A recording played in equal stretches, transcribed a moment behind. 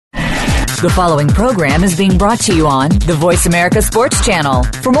The following program is being brought to you on the Voice America Sports Channel.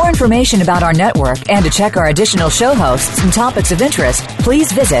 For more information about our network and to check our additional show hosts and topics of interest,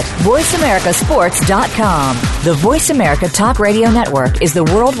 please visit voiceamericasports.com. The Voice America Talk Radio Network is the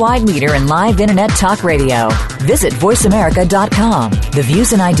worldwide leader in live Internet talk radio. Visit voiceamerica.com. The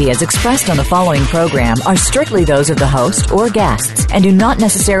views and ideas expressed on the following program are strictly those of the host or guests and do not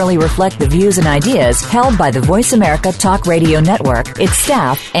necessarily reflect the views and ideas held by the Voice America Talk Radio Network, its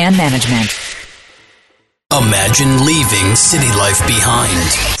staff, and management. Imagine leaving city life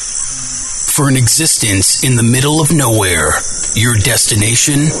behind for an existence in the middle of nowhere. Your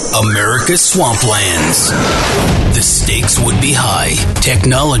destination, America's swamplands. The stakes would be high,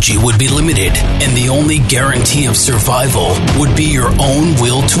 technology would be limited, and the only guarantee of survival would be your own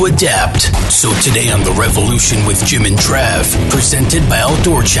will to adapt. So today on The Revolution with Jim and Trav, presented by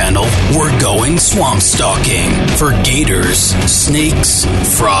Outdoor Channel, we're going swamp stalking for gators, snakes,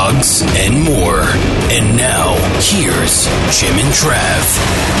 frogs, and more. And now, here's Jim and Trav.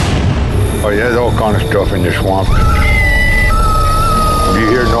 Oh yeah, there's all kind of stuff in the swamp. You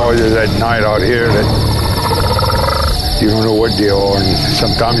hear noises at night out here that you don't know what they are, and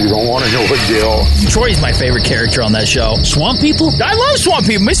sometimes you don't want to know what they are. Troy's my favorite character on that show. Swamp people? I love swamp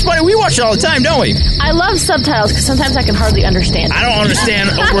people. Miss Bunny, we watch it all the time, don't we? I love subtitles because sometimes I can hardly understand. I don't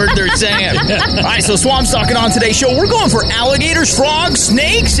understand a word they're saying. All right, so Swamp Stalking on today's show. We're going for alligators, frogs,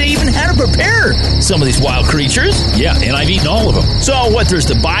 snakes. They even had to prepare some of these wild creatures. Yeah, and I've eaten all of them. So what? There's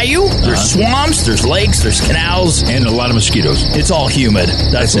the bayou, there's swamps, there's lakes, there's canals. And a lot of mosquitoes. It's all humid.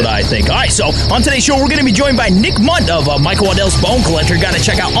 That's what I think. All right, so on today's show, we're going to be joined by Nick Munt of Michael Waddell's Bone Collector. Got to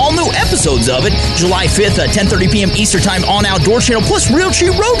check out all new episodes of it. July 5th, 10:30 p.m. Eastern Time on Outdoor Channel, plus Real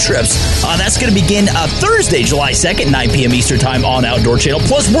Cheap Road Trips. That's going to begin Thursday, July 2nd, 9 p.m. Eastern Time on Outdoor Channel,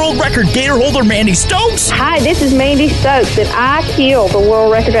 plus world record gator holder Mandy Stokes. Hi, this is Mandy Stokes, and I killed the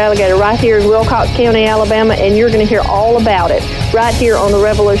world record alligator right here in Wilcox County, Alabama, and you're going to hear all about it right here on The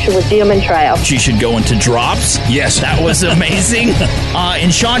Revolution with Jim and Trav. She should go into drops. Yes. That was amazing.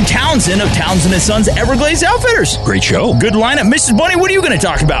 And Sean Townsend of Townsend & Sons Everglades Outfitters. Great show. Good lineup. Mrs. Bunny, what are you going to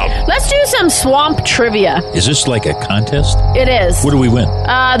talk about? Let's do some swamp trivia. Is this like a contest? It is. What do we win?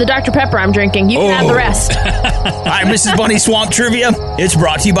 The Dr. Pepper I'm drinking. You can have the rest. All right, Mrs. Bunny Swamp Trivia. It's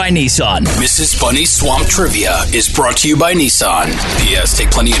brought to you by Nissan. Mrs. Bunny's Swamp Trivia is brought to you by Nissan. P.S.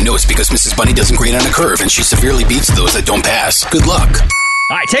 Take plenty of notes because Mrs. Bunny doesn't grade on a curve and she severely beats those that don't pass. Good luck.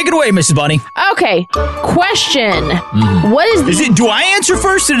 All right, take it away, Mrs. Bunny. Okay, question. What is the... Do I answer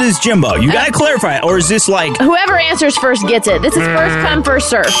first or does Jimbo? You got to clarify it. Or is this like... Whoever answers first gets it. This is first come, first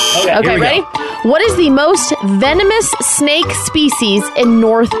serve. Okay, ready? Go. What is the most venomous snake species in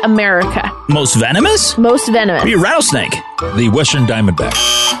North America? Most venomous? Most venomous. Maybe a rattlesnake. The Western Diamondback.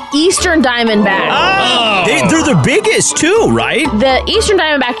 Eastern Diamondback. Oh! They're the biggest too, right? The Eastern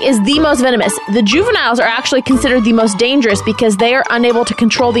Diamondback is the most venomous. The juveniles are actually considered the most dangerous because they are unable to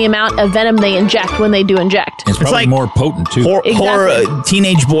control the amount of venom they inject when they do inject. It's probably like more potent, too.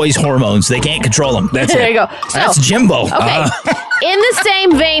 Teenage boys' hormones. They can't control them. That's there it. you go. So, that's Jimbo. Okay. In the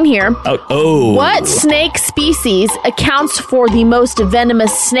same vein here, what snake species accounts for the most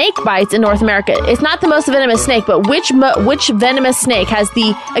venomous snake bites in North America? It's not the most venomous snake, but which venomous snake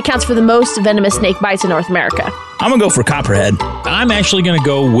accounts for the most venomous snake bites in North America? I'm going to go for Copperhead. I'm actually going to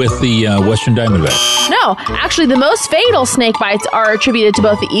go with the Western Diamondback. No, actually, the most fatal snake bites are attributed to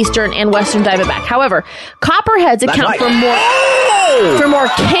both the Eastern and Western Diamondback. However, Copperheads account for more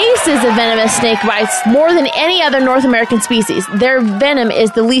cases of venomous snake bites more than any other North American species. Their venom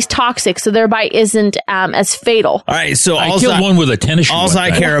is the least toxic, so their bite isn't as fatal. All right, so I killed one with a tennis shoe. All I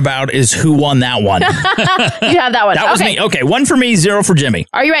care about is who won that one. You have that one. That was me. Okay, 1 for me, 0 for Jimmy.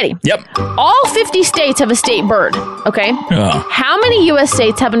 Are you ready? Yep. All 50 states have a state bird, okay? How many U.S.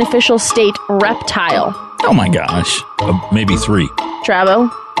 states have an official state reptile? Oh, my gosh. Maybe 3.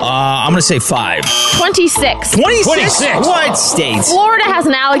 Travo? I'm going to say 5. 26. 26? What states? Florida has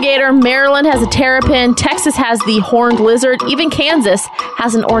an alligator. Maryland has a terrapin. Texas has the horned lizard. Even Kansas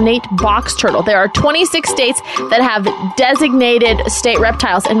has an ornate box turtle. There are 26 states that have designated state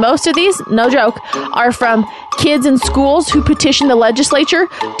reptiles. And most of these, no joke, are from kids in schools who petition the legislature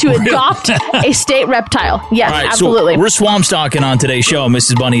to adopt a state reptile. Yes, right, absolutely. So we're swamp stalking on today's show.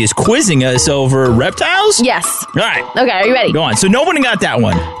 Mrs. Bunny is quizzing us over reptiles? Yes. All right. Okay, are you ready? Go on. So nobody got that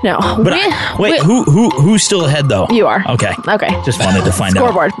one. No. But who's still ahead, though? You are. Okay. Okay. Just wanted to find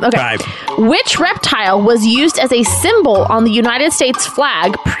Scoreboard. out. Okay. All right. Which reptile was used as a symbol on the United States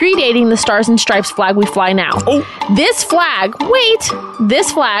flag predating the Stars and Stripes flag we fly now? Oh. This flag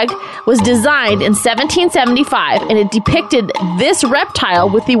was designed in 1775, and it depicted this reptile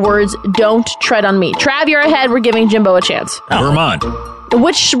with the words, "Don't tread on me." Trav, you're ahead. We're giving Jimbo a chance. Vermont.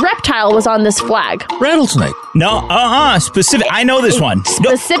 Which reptile was on this flag? Rattlesnake. No, specific. I know this one.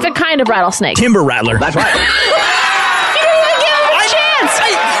 Specific kind of rattlesnake. Timber rattler. That's right. You didn't even give him a chance.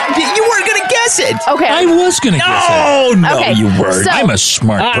 You weren't going to guess it. Okay. I was going to guess it. No, Okay, you weren't. so- I'm a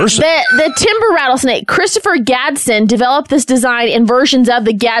smart person. The timber rattlesnake, Christopher Gadsden, developed this design, and versions of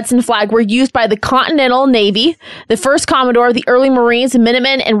the Gadsden flag were used by the Continental Navy, the 1st Commodore, the early Marines,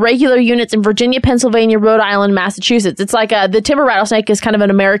 Minutemen, and regular units in Virginia, Pennsylvania, Rhode Island, Massachusetts. It's like the timber rattlesnake is kind of an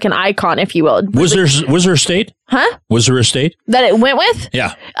American icon, if you will. Was there a state? Huh? Was there a state? That it went with?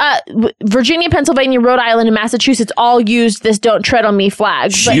 Yeah. Virginia, Pennsylvania, Rhode Island, and Massachusetts all used this "Don't Tread on Me"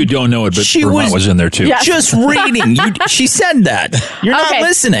 flag. But You don't know it, but Vermont was in there too. Yeah. Just reading. She said that. You're not Okay.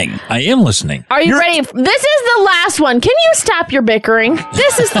 listening. I am listening. are you ready? This is the last one. Can you stop your bickering?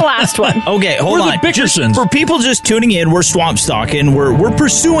 This is the last one. Okay, hold We're on. the Bickersons. For people just tuning in, we're swamp stalking. We're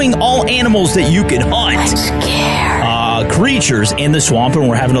pursuing all animals that you can hunt. Creatures in the swamp, and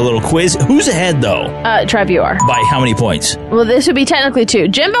we're having a little quiz. Who's ahead, though? Trev, you are. By how many points? Well, this would be technically 2.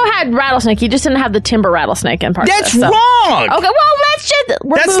 Jimbo had rattlesnake. He just didn't have the timber rattlesnake in part of That's this, so. wrong! Okay, well, let's just...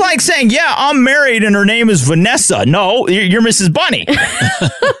 That's like saying, yeah, I'm married and her name is Vanessa. No, you're Mrs. Bunny.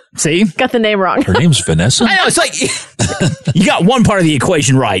 See? Got the name wrong. Her name's Vanessa. I know, it's like, you got one part of the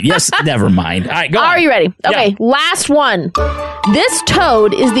equation right. Yes, never mind. All right, go on. Are you ready? Okay, Yeah. last one. This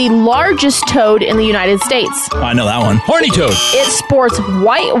toad is the largest toad in the United States. I know that one. Horny toad. It sports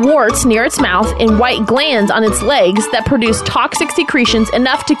white warts near its mouth and white glands on its legs that produce toxic secretions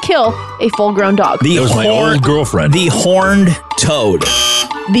enough to kill a full-grown dog. That was my old girlfriend. The horned toad.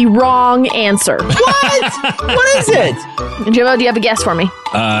 The wrong answer. What? What is it? Jimbo, do you have a guess for me?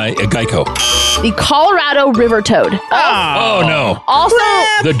 A Geico. The Colorado river toad. Oh, no. Also,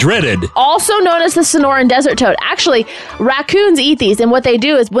 The dreaded. also known as the Sonoran desert toad. Actually, raccoons eat these, and what they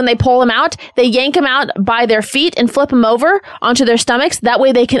do is when they pull them out, they yank them out by their feet and flip them over onto their stomachs. That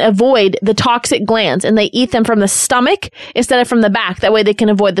way they can avoid the toxic glands, and they eat them from the stomach instead of from the back. That way they can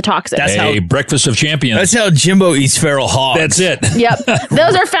avoid the toxic. That's A how- breakfast of champions. That's how Jimbo eats feral hogs. That's it. Yep.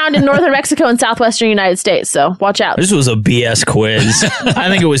 Those are found in northern Mexico and southwestern United States, so watch out. This was a BS quiz. I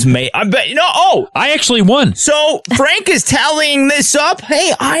think it was made. I bet. No. Oh, I actually won. so Frank is tallying this up.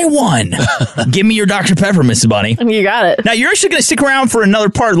 Hey, I won. Give me your Dr. Pepper, Mrs. Bunny. You got it. Now, you're actually going to stick around for another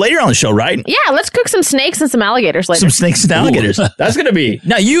part later on the show, right? Yeah, let's cook some snakes and some alligators later. Some snakes and alligators. That's going to be.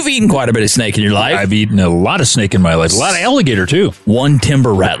 Now, you've eaten quite a bit of snake in your life. I've eaten a lot of snake in my life. A lot of alligator, too. One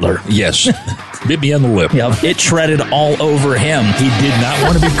timber rattler. Yes. Bit me on the lip. Yep, it shredded all over him. He did not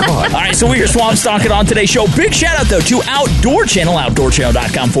want to be caught. All right, so we're swamp stalking on today's show. Big shout out, though, to Outdoor Channel,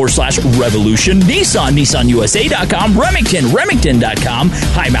 outdoorchannel.com/revolution, Nissan, nissanusa.com, Remington, Remington.com,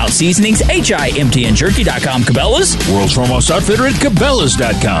 Seasonings, HIMTNjerky.com, Cabela's, World's Foremost Outfitter at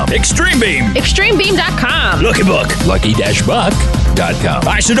Cabela's.com. Extreme Beam, Extremebeam.com. Lucky Book. Lucky-Buck.com.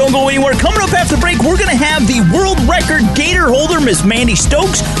 All right, so don't go anywhere. Coming up after the break, we're going to have the world record gator holder, Miss Mandy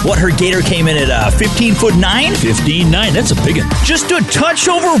Stokes. What her gator came in at 15'9". 15.9. That's a big one. Just a touch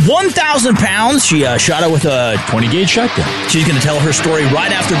over 1,000 pounds. She shot it with a 20-gauge shotgun. She's going to tell her story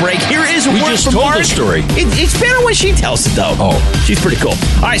right after break. Here is a We word just from told Mark. the story. It's better when she tells it, though. Oh. She's pretty cool.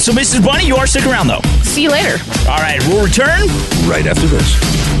 All right, so Mrs. Bunny, you are sticking around, though. See you later. All right, we'll return. Right after this.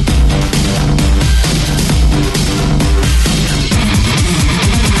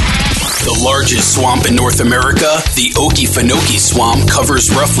 The largest swamp in North America, the Okefenokee Swamp covers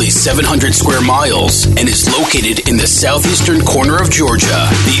roughly 700 square miles and is located in the southeastern corner of Georgia.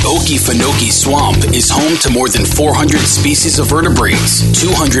 The Okefenokee Swamp is home to more than 400 species of vertebrates,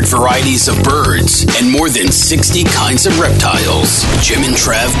 200 varieties of birds, and more than 60 kinds of reptiles.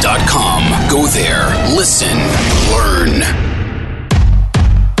 JimandTrav.com. Go there, listen, learn.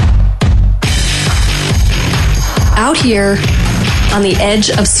 Out here on the edge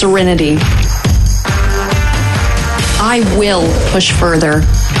of serenity, I will push further,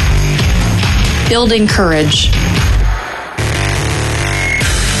 building courage,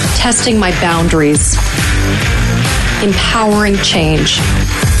 testing my boundaries, empowering change,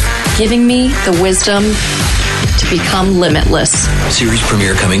 giving me the wisdom to become limitless. Series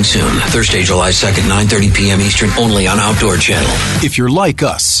premiere coming soon, Thursday, July 2nd, 9:30 p.m. Eastern, only on Outdoor Channel. If you're like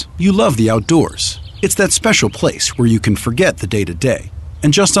us, you love the outdoors. It's that special place where you can forget the day-to-day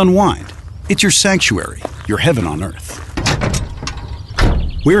and just unwind. It's your sanctuary, your heaven on earth.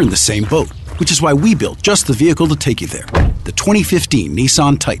 We're in the same boat, which is why we built just the vehicle to take you there, the 2015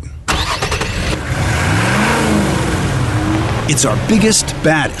 Nissan Titan. It's our biggest,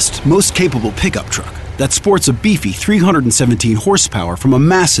 baddest, most capable pickup truck that sports a beefy 317 horsepower from a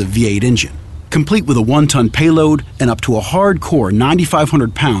massive V8 engine, complete with a 1-ton payload and up to a hardcore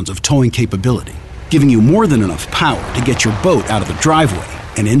 9,500 pounds of towing capability. giving you more than enough power to get your boat out of the driveway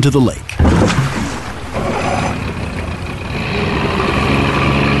and into the lake.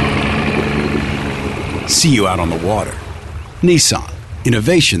 See you out on the water. Nissan,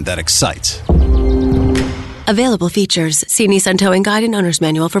 innovation that excites. Available features. See Nissan Towing Guide and Owner's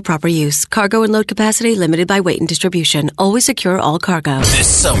Manual for proper use. Cargo and load capacity limited by weight and distribution. Always secure all cargo. This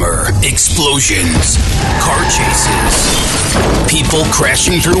summer, explosions, car chases, people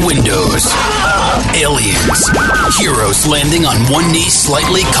crashing through windows, aliens, heroes landing on one knee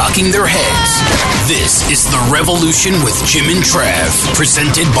slightly cocking their heads. This is The Revolution with Jim and Trav,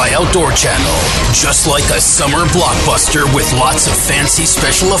 presented by Outdoor Channel. Just like a summer blockbuster with lots of fancy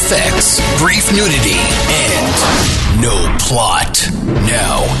special effects, brief nudity, and no plot.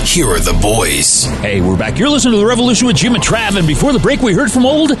 Now, here are the boys. Hey, we're back. You're listening to The Revolution with Jim and Trav, and before the break, we heard from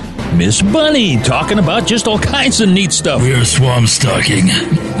old Miss Bunny talking about just all kinds of neat stuff. We're swamp stalking.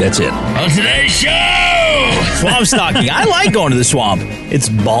 That's it. On today's show! Swamp stalking. I like going to the swamp. It's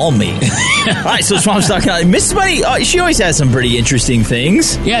balmy. All right, so swamp stalking. Miss Bunny, she always has some pretty interesting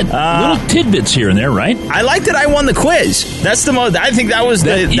things. Yeah, little tidbits here and there, right? I like that I won the quiz. That's the most. I think that was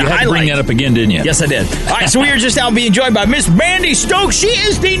the You had highlight. to bring that up again, didn't you? Yes, I did. All right, so we are just now being joined by Miss Mandy Stokes. She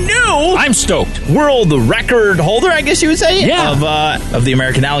is the new... I'm stoked. World record holder, I guess you would say, yeah. of the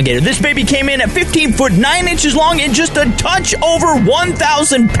American alligator. This baby came in at 15 foot 9 inches long and just a touch over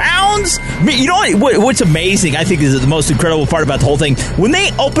 1,000 pounds. I mean, you know what's amazing, I think, is the most incredible part about the whole thing. When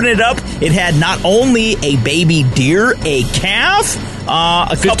they opened it up, it had not only a baby deer, a calf,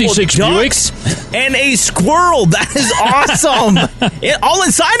 a 56 couple Buicks, and a squirrel. That is awesome. All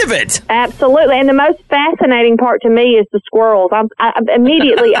inside of it. Absolutely. And the most fascinating part to me is the squirrels.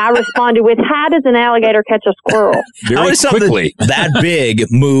 Immediately I responded with, how does an alligator catch a squirrel? Very quickly. That big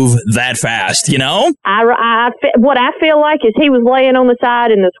move that fast, you know? What I feel like is he was laying on the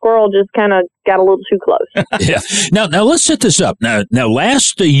side and the squirrel just kind of got a little too close. Yeah. Now let's set this up. Now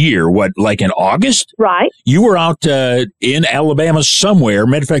last year, like in August? Right. You were out in Alabama somewhere.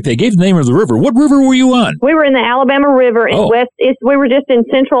 Matter of fact, they gave the name of the river. What river were you on? We were in the Alabama River in we were just in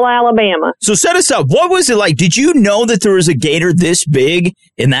central Alabama. So set us up. What was it like? Did you know that there was a gator this big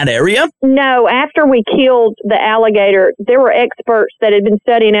in that area? No. After we killed the alligator, there were experts that had been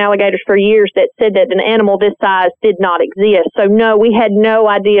studying alligators for years that said that an animal this size did not exist. So no, we had no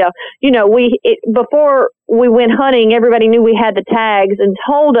idea. You know, before we went hunting, everybody knew we had the tags and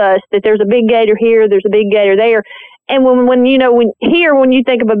told us that there's a big gator here, there's a big gator there. And when you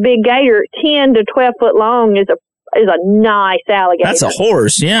think of a big gator, 10 to 12 foot long is a nice alligator. That's a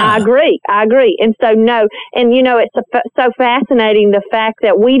horse, yeah. I agree. And so, no. And, it's so fascinating, the fact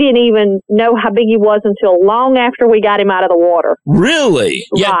that we didn't even know how big he was until long after we got him out of the water. Really?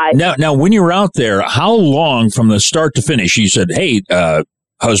 Right. Yeah. Now, when you were out there, how long from the start to finish? You said, hey,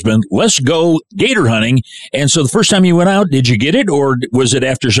 husband, let's go gator hunting. And so the first time you went out, did you get it, or was it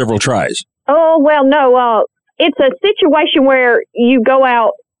after several tries? Oh, well, no. It's a situation where you go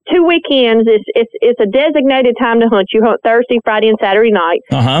out 2 weekends. It's a designated time to hunt. You hunt Thursday, Friday, and Saturday night.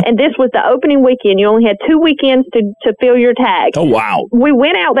 Uh-huh. And this was the opening weekend. You only had 2 weekends to fill your tag. Oh, wow. We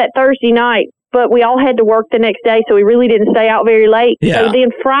went out that Thursday night, but we all had to work the next day, so we really didn't stay out very late. Yeah. So then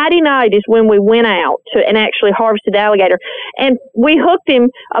Friday night is when we went out and actually harvested the alligator. And we hooked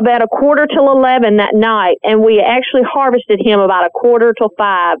him about 11:45 that night, and we actually harvested him about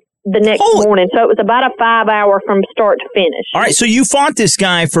 4:45 the next morning. So it was about a 5 hour from start to finish. All right, so you fought this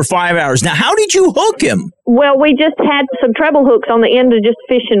guy for 5 hours. Now, how did you hook him? Well, we just had some treble hooks on the end of just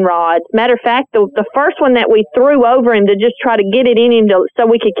fishing rods. Matter of fact, the first one that we threw over him to just try to get it in him so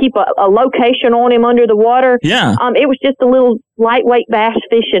we could keep a location on him under the water. Yeah. It was just a little lightweight bass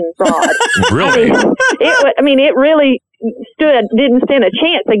fishing rod. Really? It really didn't stand a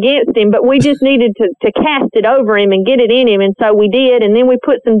chance against him, but we just needed to cast it over him and get it in him, and so we did, and then we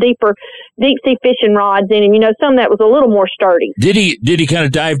put some deep sea fishing rods in him, some that was a little more sturdy. Did he kind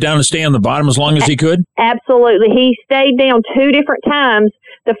of dive down and stay on the bottom as long as he could? Absolutely. He stayed down 2 different times.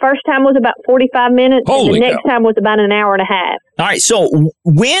 The first time was about 45 minutes, and the next time was about an hour and a half. All right, so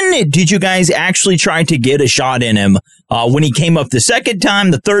when did you guys actually try to get a shot in him? When he came up the second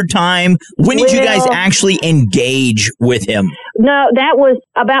time, the third time? When did you guys actually engage with him? No, that was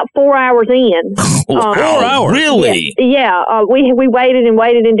about 4 hours in. 4 hours? Really? Yeah. We waited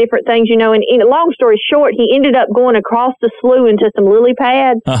in different things, and long story short, he ended up going across the slough into some lily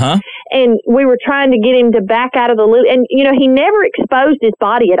pads. Uh-huh. And we were trying to get him to back out of the lily. And, he never exposed his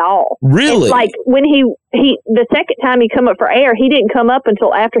body at all. Really? And, like, when the second time he come up for air, he didn't come up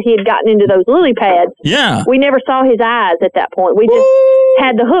until after he had gotten into those lily pads. Yeah. We never saw his eyes at that point. We just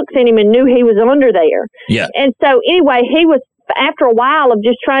had the hooks in him and knew he was under there. Yeah. And so anyway, he was after a while of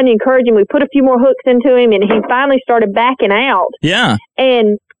just trying to encourage him, we put a few more hooks into him, and he finally started backing out. Yeah.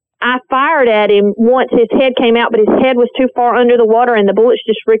 And I fired at him once his head came out, but his head was too far under the water, and the bullets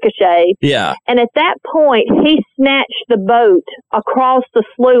just ricocheted. Yeah. And at that point, he snatched the boat across the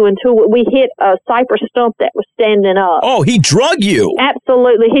slough until we hit a cypress stump that was standing up. Oh, he drug you.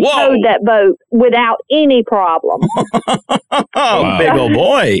 Absolutely. He towed that boat without any problem. Oh, big old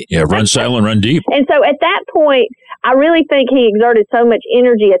boy. Yeah, run silent, run deep. And so at that point, I really think he exerted so much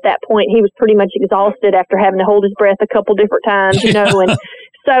energy at that point. He was pretty much exhausted after having to hold his breath a couple different times, you know. And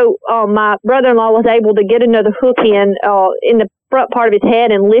so my brother-in-law was able to get another hook in the front part of his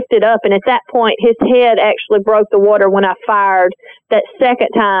head and lift it up. And at that point, his head actually broke the water when I fired that second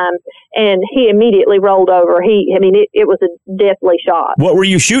time, and he immediately rolled over. It was a deathly shot. What were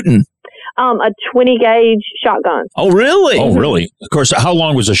you shooting? A 20 gauge shotgun. Oh, really? Oh, really? Of course. How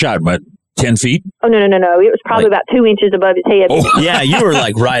long was the shot? About 10 feet? Oh, no. It was probably about 2 inches above his head. Oh. Yeah, you were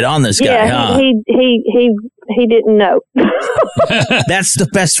like right on this guy, yeah, huh? He didn't know. That's the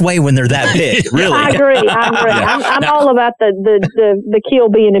best way when they're that big, really. I agree. Yeah. I'm all about the kill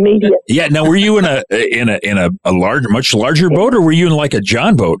being immediate. Yeah. Now, were you in a much larger boat, or were you in like a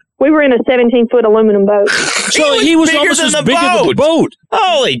John boat? We were in a 17-foot aluminum boat. So he was almost as big as the boat.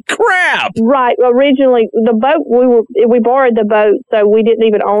 Holy crap! Right. Originally, the boat we borrowed the boat, so we didn't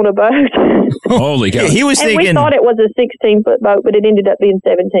even own a boat. Holy cow! Yeah, he was thinking. We thought it was a 16-foot boat, but it ended up being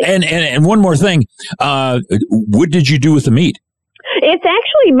 17. And one more thing, what did you do with the meat? It's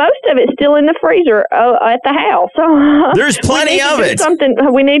actually, most of it's still in the freezer at the house. There's plenty of it.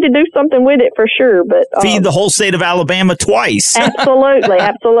 We need to do something with it for sure. But feed the whole state of Alabama twice. Absolutely.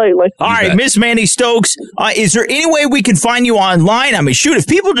 All right, Miss Mandy Stokes, is there any way we can find you online? I mean, shoot, if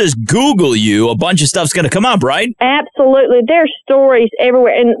people just Google you, a bunch of stuff's going to come up, right? Absolutely. There's stories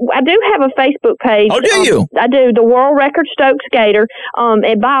everywhere. And I do have a Facebook page. Oh, do you? I do. The World Record Stokes Gator.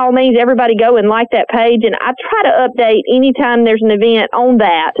 And by all means, everybody go and like that page. And I try to update anytime there's an event on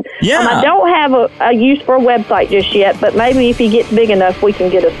that. Yeah. I don't have a use for a website just yet, but maybe if he gets big enough, we can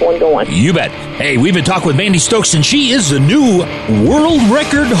get us one going. You bet. Hey, we've been talking with Mandy Stokes, and she is the new world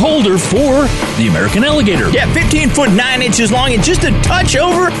record holder for the American alligator. Yeah, 15 foot 9 inches long and just a touch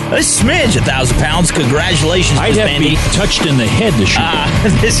over a smidge, 1,000 pounds. Congratulations, I'd have to be touched in the head to shoot.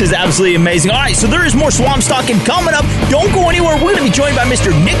 This is absolutely amazing. All right, so there is more swamp stalking coming up. Don't go anywhere. We're going to be joined by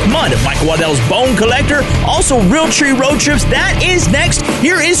Mr. Nick Munn of Michael Waddell's Bone Collector. Also, Realtree Road Trips. That is next.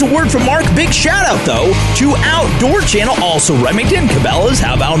 Here is a word from Mark. Big shout out, though, to Outdoor Channel. Also, Remington, Cabela's.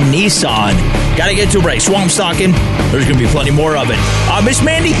 How about Nissan? Got to get to a break. Swamp stalking. There's going to be plenty more of it. Miss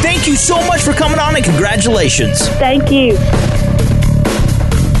Mandy, thank you so much for coming on and congratulations. Thank you.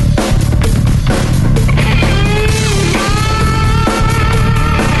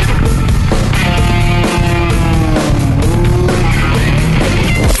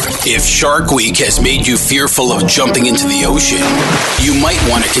 If Shark Week has made you fearful of jumping into the ocean, you might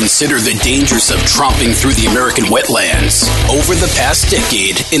want to consider the dangers of tromping through the American wetlands. Over the past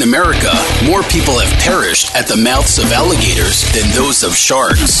decade, in America, more people have perished at the mouths of alligators than those of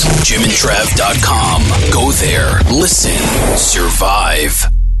sharks. JimandTrav.com. Go there, listen, survive.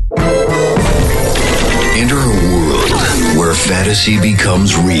 Enter a world where fantasy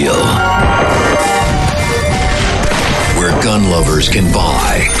becomes real. Where gun lovers can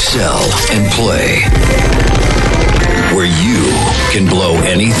buy, sell, and play. Where you can blow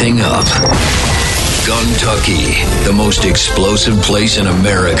anything up. Guntucky, the most explosive place in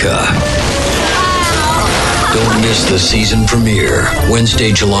America. Don't miss the season premiere,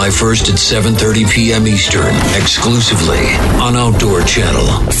 Wednesday, July 1st at 7:30 p.m. Eastern, exclusively on Outdoor Channel.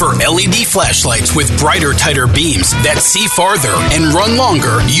 For LED flashlights with brighter, tighter beams that see farther and run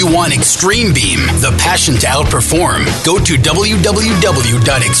longer, you want Extreme Beam, the passion to outperform. Go to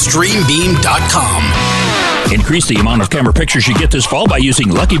www.extremebeam.com. Increase the amount of camera pictures you get this fall by using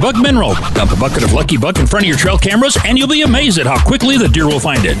Lucky Buck Mineral. Dump a bucket of Lucky Buck in front of your trail cameras, and you'll be amazed at how quickly the deer will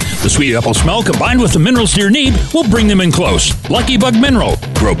find it. The sweet apple smell combined with the minerals deer need will bring them in close. Lucky Buck Mineral.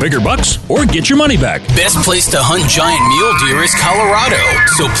 Grow bigger bucks or get your money back. Best place to hunt giant mule deer is Colorado.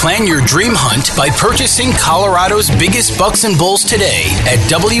 So plan your dream hunt by purchasing Colorado's biggest bucks and bulls today at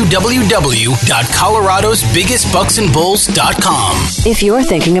www.coloradosbiggestbucksandbulls.com. If you're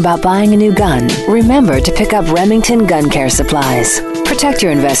thinking about buying a new gun, remember to pick up Remington Gun Care Supplies. Protect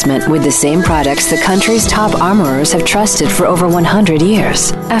your investment with the same products the country's top armorers have trusted for over 100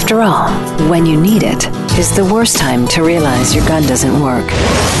 years. After all, when you need it is the worst time to realize your gun doesn't work.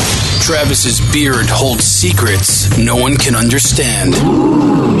 Travis's beard holds secrets no one can understand.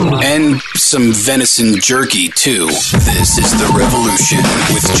 And some venison jerky, too. This is The Revolution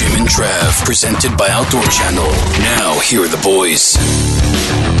with Jim and Trav, presented by Outdoor Channel. Now, here are the boys.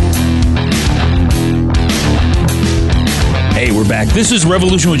 Hey, we're back. This is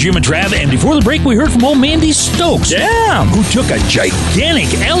Revolution with Jim and Trav, and before the break, we heard from old Mandy Stokes. Yeah. Who took a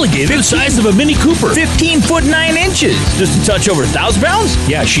gigantic alligator the size of a Mini Cooper. 15 foot 9 inches. Just a touch over 1,000 pounds?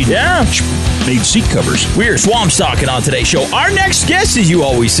 Yeah, she made seat covers. We're swamp stalking on today's show. Our next guest, as you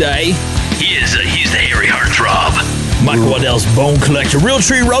always say, he's the hairy heartthrob. Michael Waddell's Bone Collector.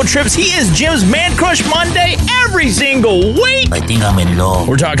 Realtree Road Trips. He is Jim's Man Crush Monday every single week. I think I'm in love.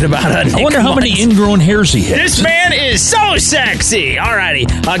 We're talking about I wonder how many ingrown hairs he has. This man is so sexy.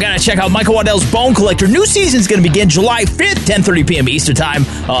 Alrighty. I gotta check out Michael Waddell's Bone Collector. New season's gonna begin July 5th, 10:30 p.m. Eastern Time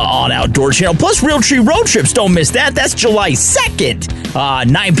on Outdoor Channel. Plus Realtree Road Trips. Don't miss that. That's July 2nd,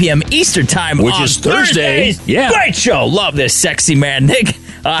 9 p.m. Eastern Time. Which is Thursday. Yeah. Great show. Love this sexy man. Nick,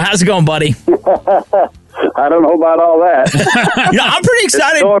 how's it going, buddy? I don't know about all that. I'm pretty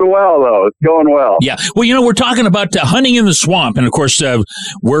excited. It's going well, though. It's going well. Yeah. Well, we're talking about hunting in the swamp, and of course,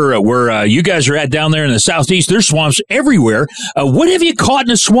 where you guys are at down there in the southeast, there's swamps everywhere. What have you caught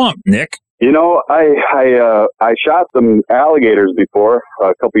in a swamp, Nick? I shot some alligators before.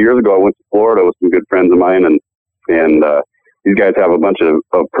 A couple years ago, I went to Florida with some good friends of mine, and these guys have a bunch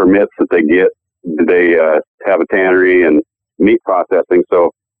of permits that they get. They have a tannery and meat processing,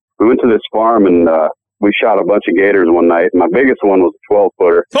 so we went to this farm and we shot a bunch of gators one night. My biggest one was a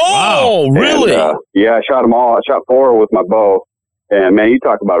 12-footer. Oh, really? And, yeah, I shot them all. I shot 4 with my bow. And, man, you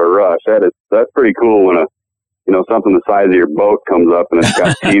talk about a rush. That's pretty cool when something the size of your boat comes up and it's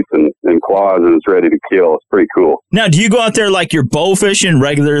got teeth and claws and it's ready to kill. It's pretty cool. Now, do you go out there like you're bow fishing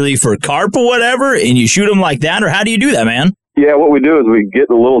regularly for carp or whatever and you shoot them like that? Or how do you do that, man? Yeah, what we do is we get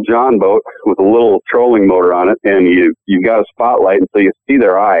a little John boat with a little trolling motor on it, and you've got a spotlight, and so you see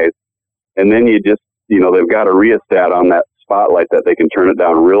their eyes, and then you just, they've got a rheostat on that spotlight that they can turn it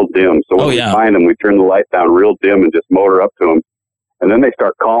down real dim. So when we find them, we turn the light down real dim and just motor up to them, and then they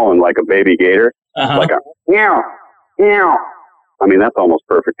start calling like a baby gator, like a meow, meow. I mean, that's almost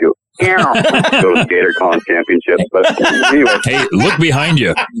perfect too. Meow. Those gator calling championships, but anyway. Hey, look behind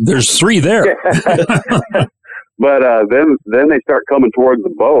you. There's 3 there. But then they start coming towards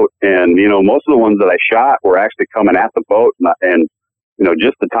the boat, and most of the ones that I shot were actually coming at the boat, and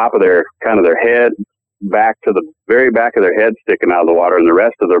just the top of their head, back to the very back of their head sticking out of the water, and the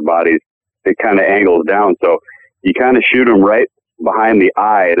rest of their bodies it kind of angles down. So you kind of shoot them right behind the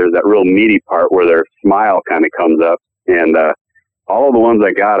eye. There's that real meaty part where their smile kind of comes up, and all of the ones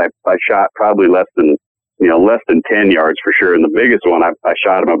I got, I shot probably less than 10 yards for sure. And the biggest one, I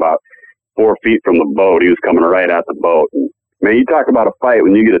shot him about 4 feet from the boat. He was coming right at the boat. And, man, you talk about a fight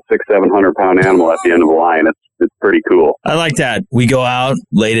when you get a 600-700 pound animal at the end of the line. It's pretty cool. I like that. We go out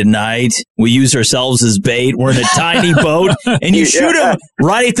late at night. We use ourselves as bait. We're in a tiny boat, and you shoot them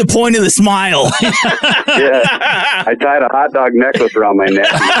right at the point of the smile. Yeah. I tied a hot dog necklace around my neck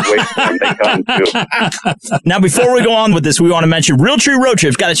and wait for them to come too. Now, before we go on with this, we want to mention Realtree Road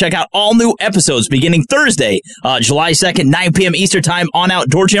Trips. Got to check out all new episodes beginning Thursday, July 2nd, 9 p.m. Eastern Time on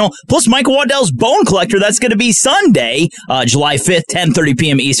Outdoor Channel. Plus, Michael Waddell's Bone Collector. That's going to be Sunday, July 5th, 10:30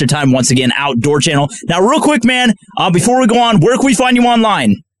 p.m. Eastern Time. Once again, Outdoor Channel. Now, real quick, man, before we go on, where can we find you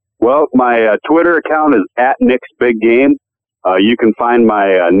online? Well, my Twitter account is @NicksBigGame. You can find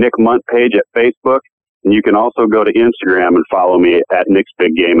my Nick Munt page at Facebook, and you can also go to Instagram and follow me at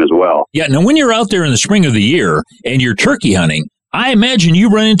 @NicksBigGame as well. Yeah, now when you're out there in the spring of the year and you're turkey hunting, I imagine you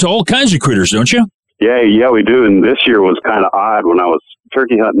run into all kinds of critters, don't you? Yeah, we do. And this year was kind of odd. When I was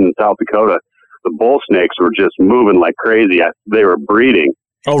turkey hunting in South Dakota, the bull snakes were just moving like crazy. They were breeding.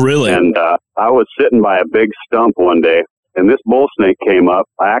 Oh, really? And I was sitting by a big stump one day, and this bull snake came up.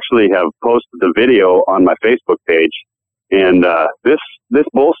 I actually have posted the video on my Facebook page, and this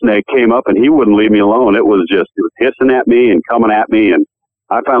bull snake came up, and he wouldn't leave me alone. It was hissing at me and coming at me, and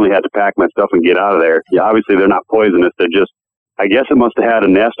I finally had to pack my stuff and get out of there. Yeah, obviously they're not poisonous. They're just, I guess it must have had a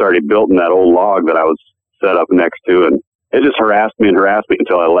nest already built in that old log that I was set up next to, and it just harassed me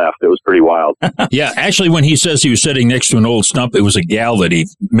until I left. It was pretty wild. Yeah, actually, when he says he was sitting next to an old stump, it was a gal that he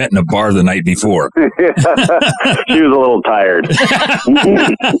met in a bar the night before. She was a little tired.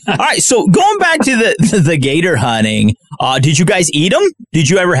 All right, so going back to the gator hunting, did you guys eat them? Did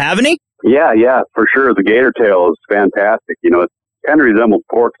you ever have any? Yeah, for sure. The gator tail is fantastic. It kind of resembled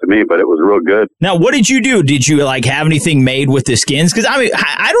pork to me, but it was real good. Now, what did you do? Did you have anything made with the skins? Because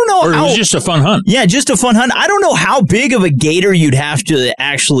I don't know. Or it was just a fun hunt. Yeah, just a fun hunt. I don't know how big of a gator you'd have to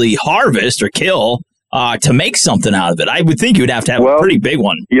actually harvest or kill. to make something out of it? I would think you would have to have a pretty big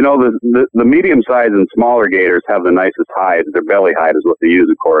one. You know, the medium-sized and smaller gators have the nicest hides. Their belly hide is what they use,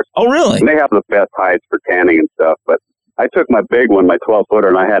 of course. Oh, really? And they have the best hides for tanning and stuff. But I took my big one, my 12-footer,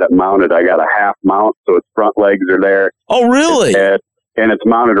 and I had it mounted. I got a half mount, so its front legs are there. Oh, really? And it's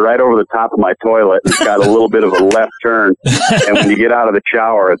mounted right over the top of my toilet. It's got a little bit of a left turn. And when you get out of the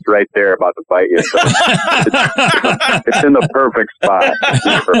shower, it's right there about to bite you. So it's in the perfect spot.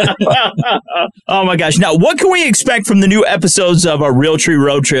 Oh, my gosh. Now, what can we expect from the new episodes of our Real Tree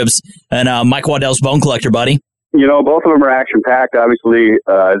Road Trips and Mike Waddell's Bone Collector, buddy? You know, both of them are action-packed. Obviously,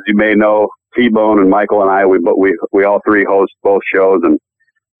 as you may know, T-Bone and Michael and I, we all three host both shows. And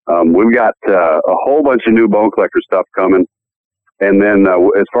we've got a whole bunch of new Bone Collector stuff coming. And then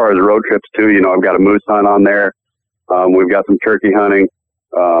as far as road trips, too, you know, I've got a moose hunt on there. We've got some turkey hunting,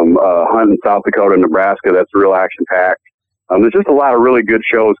 hunt in South Dakota and Nebraska. That's real action-packed. There's just a lot of really good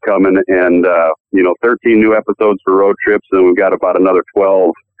shows coming. And, 13 new episodes for road trips. And we've got about another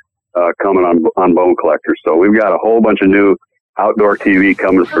 12 coming on Bone Collector. So we've got a whole bunch of new outdoor TV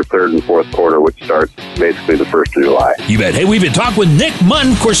coming for third and fourth quarter, which starts basically the 1st of July. You bet. Hey, we've been talking with Nick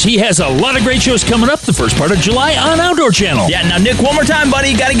Munn. Of course, he has a lot of great shows coming up the first part of July on Outdoor Channel. Yeah, now, Nick, one more time,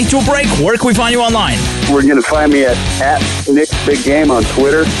 buddy. Got to get to a break. Where can we find you online? We're going to find me at Nick's Big Game on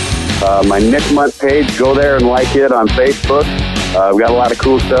Twitter. My Nick Munn page, go there and like it on Facebook. We've got a lot of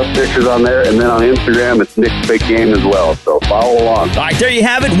cool stuff, pictures on there. And then on Instagram, it's Nick's Big Game as well. So follow along. All right, there you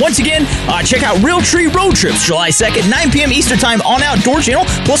have it. Once again, check out Real Tree Road Trips, July 2nd, 9 p.m. Eastern Time on Outdoor Channel,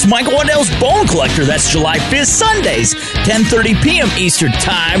 plus Michael Waddell's Bone Collector. That's July 5th, Sundays, 10:30 p.m. Eastern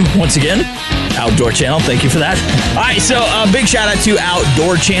Time. Once again, Outdoor Channel. Thank you for that. All right, so big shout out to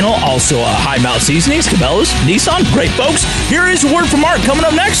Outdoor Channel. Also, High Mount Seasonings, Cabela's, Nissan. Great folks. Here is a word from Mark coming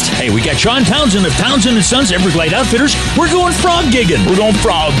up next. Hey, we got Sean Townsend of Townsend & Sons Everglade Outfitters. We're going frog gigging. We're going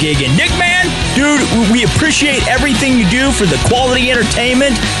frog gigging. Nick, man, dude, we appreciate everything you do for the quality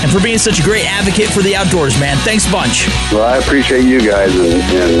entertainment and for being such a great advocate for the outdoors, man. Thanks a bunch. Well, I appreciate you guys, and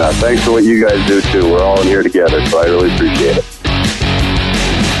thanks for what you guys do, too. We're all in here together, so I really appreciate it.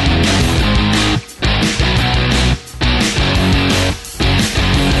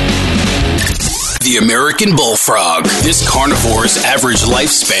 The American bullfrog. This carnivore's average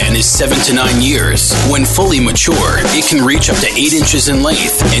lifespan is 7 to 9 years. When fully mature, it can reach up to 8 inches in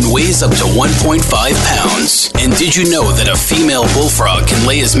length and weighs up to 1.5 pounds. And did you know that a female bullfrog can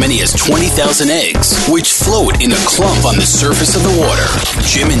lay as many as 20,000 eggs, which float in a clump on the surface of the water?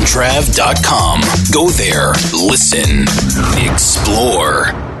 JimandTrav.com. Go there, listen,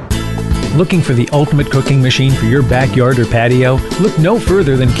 explore. Looking for the ultimate cooking machine for your backyard or patio? Look no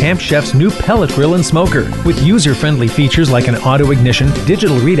further than Camp Chef's new pellet grill and smoker. With user-friendly features like an auto ignition,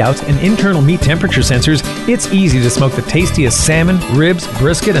 digital readouts, and internal meat temperature sensors, it's easy to smoke the tastiest salmon, ribs,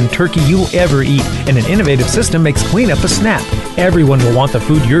 brisket, and turkey you'll ever eat. And an innovative system makes cleanup a snap. Everyone will want the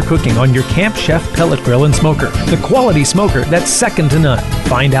food you're cooking on your Camp Chef pellet grill and smoker. The quality smoker that's second to none.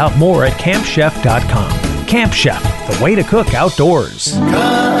 Find out more at campchef.com. Camp Chef, the way to cook outdoors.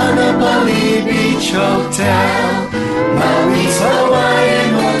 Kaanapali Beach Hotel, Maui's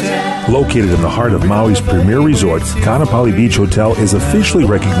Hawaiian Hotel. Located in the heart of Maui's premier resort, Kaanapali Beach Hotel is officially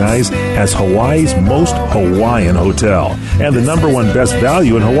recognized as Hawaii's most Hawaiian hotel and the #1 best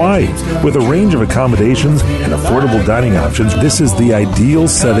value in Hawaii. With a range of accommodations and affordable dining options, this is the ideal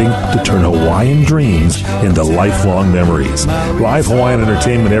setting to turn Hawaiian dreams into lifelong memories. Live Hawaiian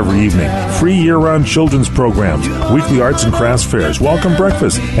entertainment every evening, free year-round children's programs, weekly arts and crafts fairs, welcome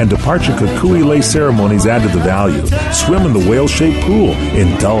breakfast, and departure kukui lei ceremonies add to the value. Swim in the whale-shaped pool,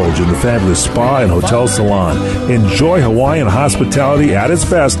 indulge in the fabulous spa and hotel salon. Enjoy Hawaiian hospitality at its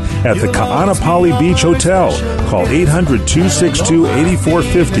best at the Kaanapali Beach Hotel. Call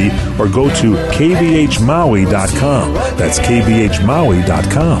 800-262-8450 or go to kbhmaui.com. That's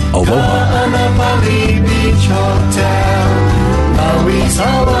kbhmaui.com. Aloha. Kaanapali Beach Hotel, Maui's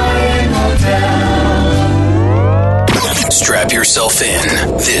Hawaiian Hotel. Strap yourself in.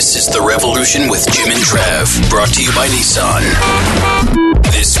 This is The Revolution with Jim and Trav, brought to you by Nissan.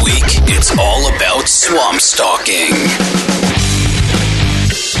 This week, it's all about swamp stalking.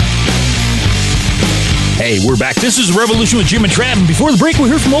 Hey, we're back. This is Revolution with Jim and Trav. And before the break, we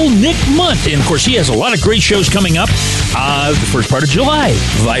heard from old Nick Munn. And, of course, he has a lot of great shows coming up the first part of July.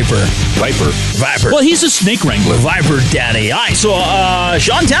 Viper. Well, he's a snake wrangler. Viper daddy. All right, so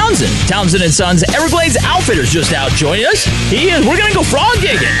Sean Townsend & Sons Everglades Outfitters just out joining us. We're going to go frog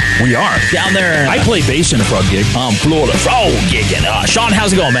gigging. We are. Down there. I play bass in a frog gig. Florida. Frog gigging. Sean,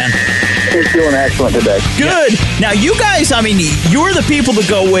 how's it going, man? He's doing excellent today. Good. Now, you guys, I mean, you're the people to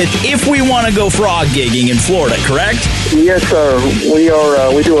go with if we want to go frog gigging in Florida, correct? Yes, sir. We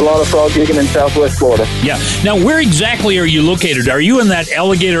are. We do a lot of frog gigging in Southwest Florida. Yeah. Now, where exactly are you located? Are you in that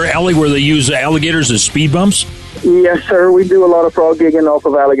alligator alley where they use alligators as speed bumps? Yes, sir. We do a lot of frog gigging off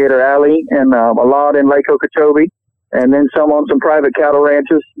of Alligator Alley and a lot in Lake Okeechobee, and then some on some private cattle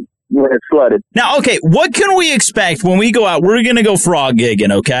ranches when it's flooded. Now, okay, what can we expect when we go out? We're going to go frog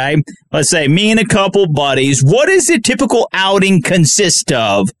gigging, okay? Let's say me and a couple buddies. What does a typical outing consist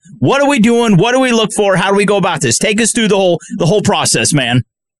of? What are we doing? What do we look for? How do we go about this? Take us through the whole process, man.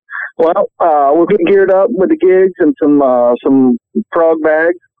 Well, we'll get geared up with the gigs and some frog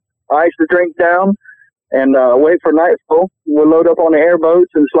bags, ice the drink down, and wait for nightfall. We'll load up on the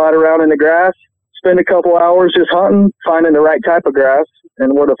airboats and slide around in the grass. Spend a couple hours just hunting, finding the right type of grass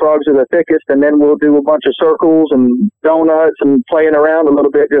and where the frogs are the thickest, and then we'll do a bunch of circles and donuts and playing around a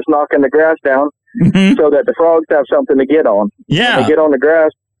little bit, just knocking the grass down so that the frogs have something to get on. Yeah. When they get on the grass,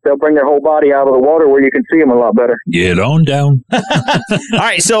 they'll bring their whole body out of the water where you can see them a lot better. Get on down. All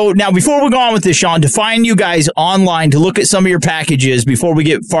right, so now before we go on with this, Sean, to find you guys online, to look at some of your packages before we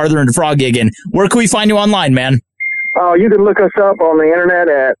get farther into frog gigging, where can we find you online, man? You can look us up on the internet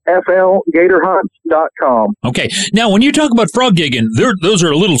at flgatorhunts.com. Okay. Now, when you talk about frog gigging, those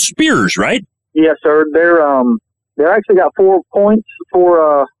are little spears, right? Yes, sir. They're actually got 4 points,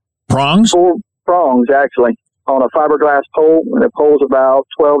 prongs? 4 prongs, actually, on a fiberglass pole, and the pole's about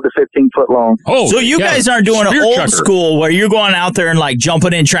 12 to 15 foot long. Oh, so you guys aren't doing an old school where you're going out there and like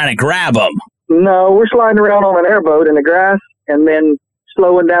jumping in trying to grab them. No, we're sliding around on an airboat in the grass and then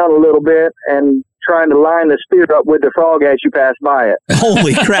slowing down a little bit and trying to line the spear up with the frog as you pass by it.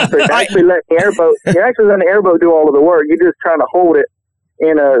 Holy crap. So you're actually letting the airboat do all of the work. You're just trying to hold it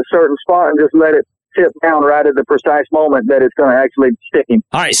in a certain spot and just let it tip down right at the precise moment that it's going to actually stick him.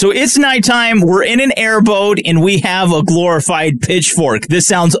 All right, so it's nighttime. We're in an airboat, and we have a glorified pitchfork. This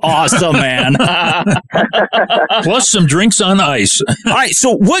sounds awesome, man. Plus some drinks on ice. All right,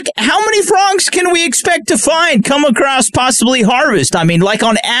 so how many frogs can we expect to come across, possibly harvest? I mean, like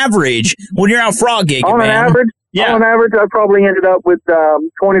on average, when you're out frog gigging, On an average, I probably ended up with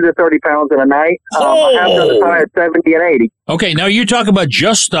 20 to 30 pounds in a night. I have done as high as 70 and 80. Okay, now you talk about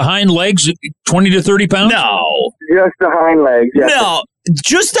just the hind legs, 20 to 30 pounds? No. Just the hind legs, yes. No.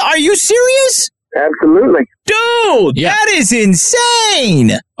 Are you serious? Absolutely. Dude, that is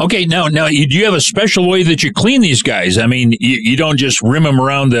insane. Okay, now do you have a special way that you clean these guys? I mean, you don't just rim them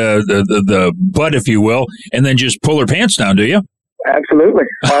around the butt, if you will, and then just pull their pants down, do you? Absolutely.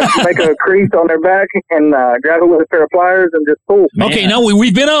 Make a crease on their back and grab it with a pair of pliers and just pull. Okay, now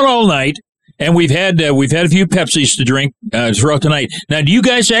we've been out all night, and we've had a few Pepsis to drink throughout the night. Now, do you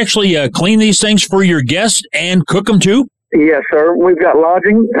guys actually clean these things for your guests and cook them too? Yes, sir. We've got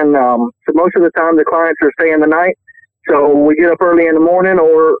lodging, and so most of the time the clients are staying the night. So we get up early in the morning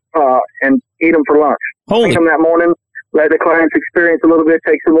and eat them for lunch. Eat them that morning, let the clients experience a little bit,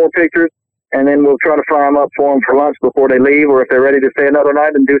 take some more pictures, and then we'll try to fry them up for them for lunch before they leave, or if they're ready to stay another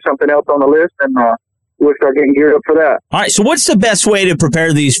night and do something else on the list, and we'll start getting geared up for that. All right, so what's the best way to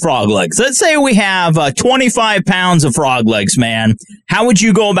prepare these frog legs? Let's say we have 25 pounds of frog legs, man. How would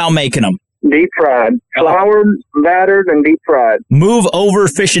you go about making them? Deep fried. Floured, battered, and deep fried. Move over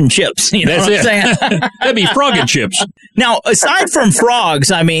fish and chips. You know That's what I'm it. saying? That'd be frog and chips. Now, aside from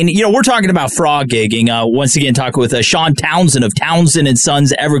frogs, I mean, we're talking about frog gigging. Once again, talking with Sean Townsend of Townsend &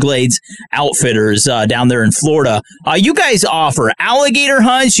 Sons Everglades Outfitters down there in Florida. You guys offer alligator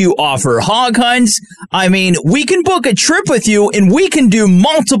hunts. You offer hog hunts. I mean, we can book a trip with you, and we can do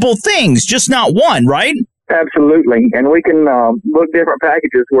multiple things, just not one, right? Absolutely. And we can book different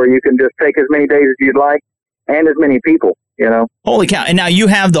packages where you can just take as many days as you'd like and as many people, Holy cow. And now you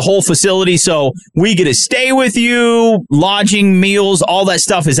have the whole facility, so we get to stay with you, lodging, meals, all that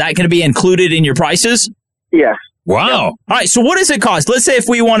stuff. Is that going to be included in your prices? Yes. Wow. Yeah. All right, so what does it cost? Let's say if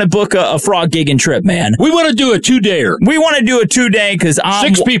we want to book a frog gigging trip, man. We want to do a 2-dayer. We want to do a 2-day because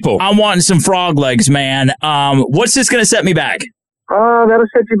 6 people. I'm wanting some frog legs, man. What's this going to set me back? That'll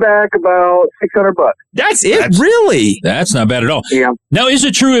set you back about $600. That's it, really? That's not bad at all. Yeah. Now, is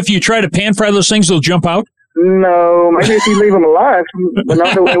it true if you try to pan fry those things, they'll jump out? No, maybe if you leave them alive, but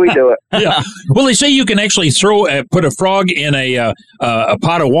not the way we do it. Yeah. Well, they say you can actually put a frog in a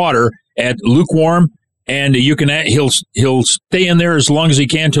pot of water at lukewarm, and he'll stay in there as long as he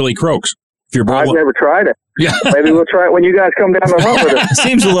can till he croaks. I've never tried it. Yeah. Maybe we'll try it when you guys come down to hunt with us.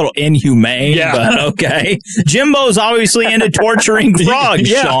 Seems a little inhumane, but okay. Jimbo's obviously into torturing frogs,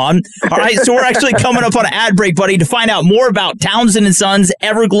 Sean. All right, so we're actually coming up on an ad break, buddy, to find out more about Townsend & Sons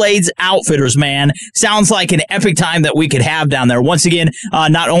Everglades Outfitters, man. Sounds like an epic time that we could have down there. Once again,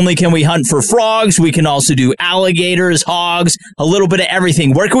 not only can we hunt for frogs, we can also do alligators, hogs, a little bit of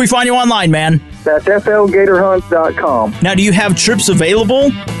everything. Where can we find you online, man? That's flgatorhunt.com. Now, do you have trips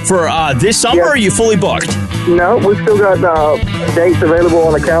available for this summer, or are you fully booked? No, we've still got dates available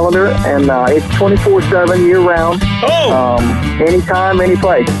on the calendar, and it's 24/7 year-round. Anytime, any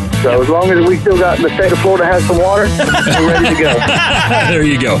place. So as long as we still got the state of Florida has some water, we're ready to go. There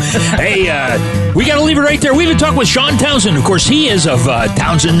you go. Hey, we got to leave it right there. We've been talking with Sean Townsend. Of course, he is of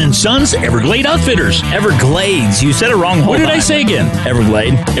Townsend & Sons Everglade Outfitters. Everglades. You said it wrong. What did I say again?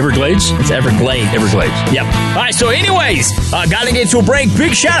 Everglade. Everglades? It's Everglade. Everglades. Yep. All right, so anyways, got to get to a break.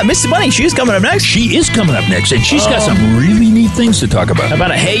 Big shout out. Mrs. Bunny, she's coming up next. She is coming up next, and she's got some really neat things to talk about. How about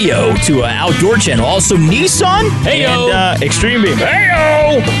a Heyo to Outdoor Channel? Also, Nissan. Heyo. And Extreme Beam.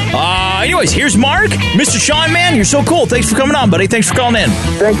 Heyo. Anyways, here's Mark. Mr. Sean, man, you're so cool. Thanks for coming on, buddy. Thanks for calling in.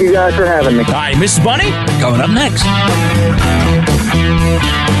 Thank you guys for having me. All right, Mrs. Bunny. Coming up next.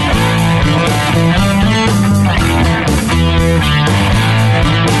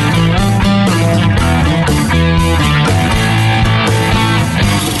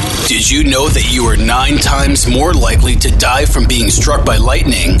 Did you know that you are 9 times more likely to die from being struck by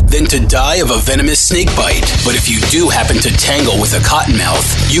lightning than to die of a venomous snake bite? But if you do happen to tangle with a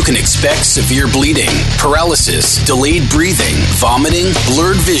cottonmouth, you can expect severe bleeding, paralysis, delayed breathing, vomiting,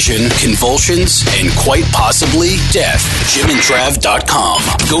 blurred vision, convulsions, and quite possibly death. JimandTrav.com.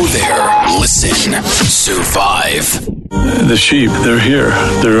 Go there, listen, survive. The sheep, they're here.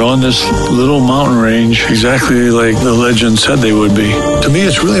 They're on this little mountain range, exactly like the legend said they would be. To me,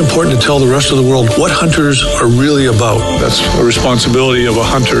 it's really important to tell the rest of the world what hunters are really about. That's a responsibility of a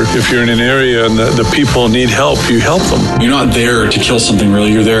hunter. If you're in an area and the people need help, you help them. You're not there to kill something,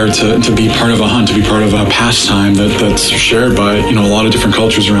 really. You're there to be part of a hunt, to be part of a pastime that's shared by, a lot of different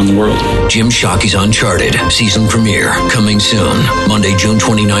cultures around the world. Jim Shockey's Uncharted season premiere coming soon, Monday, June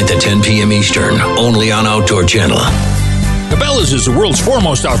 29th at 10 p.m. Eastern, only on Outdoor Channel. Cabela's is the world's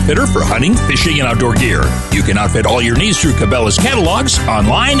foremost outfitter for hunting, fishing, and outdoor gear. You can outfit all your needs through Cabela's catalogs,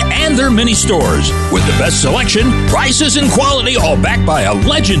 online, and their mini stores. With the best selection, prices, and quality, all backed by a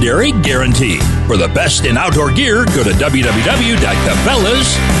legendary guarantee. For the best in outdoor gear, go to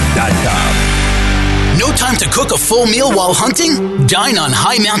www.cabela's.com. No time to cook a full meal while hunting? Dine on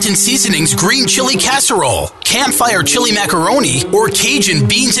High Mountain Seasonings Green Chili Casserole, Campfire Chili Macaroni, or Cajun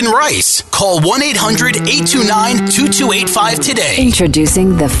Beans and Rice. Call 1-800-829-2285 today.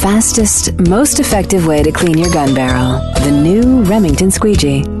 Introducing the fastest, most effective way to clean your gun barrel, the new Remington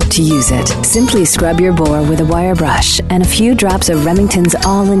Squeegee. To use it, simply scrub your bore with a wire brush and a few drops of Remington's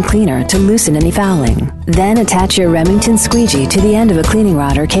All-In Cleaner to loosen any fouling. Then attach your Remington Squeegee to the end of a cleaning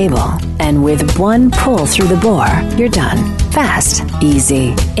rod or cable. And with one pull through the bore, you're done. Fast,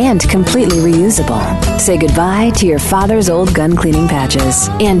 easy, and completely reusable. Say goodbye to your father's old gun cleaning patches.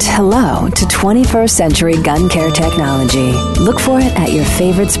 And hello to 21st century gun care technology. Look for it at your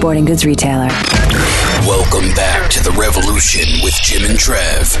favorite sporting goods retailer. Welcome back to The Revolution with Jim and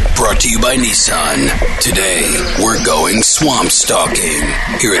Trav, brought to you by Nissan. Today, we're going swamp stalking.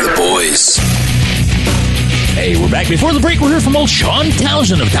 Here are the boys. Hey, we're back. Before the break, we're here from old Sean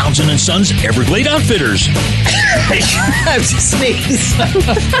Townsend of Townsend & Sons Everglade Outfitters. I have to sneeze.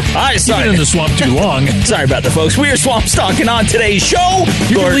 All right, sorry. You've been in the swamp too long. Sorry about the folks. We are swamp stalking on today's show.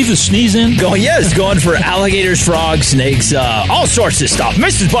 You can leave the sneeze in? Going for alligators, frogs, snakes, all sorts of stuff.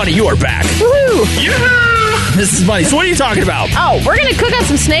 Mrs. Bunny, you are back. Woohoo! Yeah! Mrs. Bunny, so what are you talking about? Oh, we're going to cook on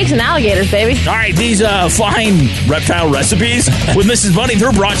some snakes and alligators, baby. All right, these fine reptile recipes with Mrs. Bunny,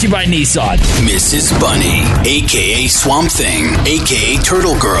 they're brought to you by Nissan. Mrs. Bunny, a.k.a. Swamp Thing, a.k.a.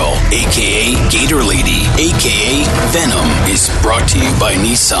 Turtle Girl, a.k.a. Gator Lady, a.k.a. Venom, is brought to you by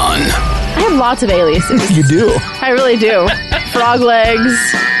Nissan. I have lots of aliases. You do? I really do. Frog legs,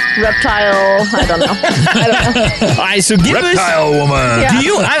 reptile, I don't know. All right, so give reptile us... woman. Yeah. Do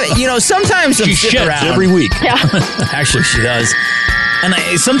you, sometimes she sheds around. every week. Yeah. Actually, she does. And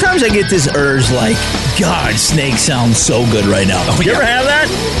sometimes I get this urge like, God, snake sounds so good right now. You ever have that?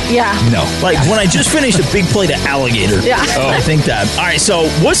 Yeah. No. Like when I just finished a big plate of alligator. Yeah. I think that. All right, so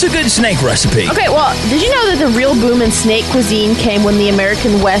what's a good snake recipe? Okay, well, did you know that the real boom in snake cuisine came when the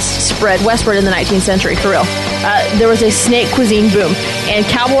American West spread westward in the 19th century, for real? There was a snake cuisine boom, and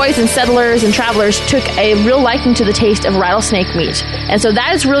cowboys and settlers and travelers took a real liking to the taste of rattlesnake meat. And so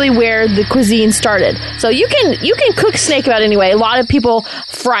that is really where the cuisine started. So you can cook snake about any way. A lot of people people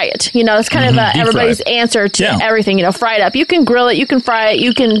fry it. You know, it's kind of everybody's answer to everything. You know, fry it up. You can grill it, you can fry it,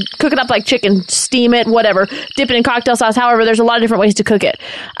 you can cook it up like chicken, steam it, whatever. Dip it in cocktail sauce. However, there's a lot of different ways to cook it.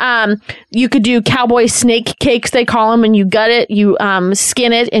 You could do cowboy snake cakes, they call them, and you gut it, you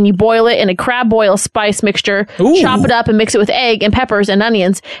skin it, and you boil it in a crab boil spice mixture. Chop it up and mix it with egg and peppers and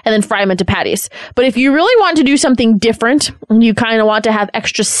onions, and then fry them into patties. But if you really want to do something different, and you kind of want to have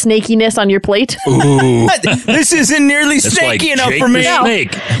extra snakiness on your plate. Ooh. This isn't nearly snaky enough for me.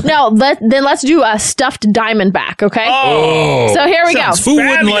 No, then let's do a stuffed diamondback, okay? Oh. So here we go. Who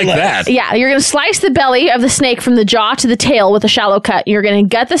wouldn't like that? Yeah, you're going to slice the belly of the snake from the jaw to the tail with a shallow cut. You're going to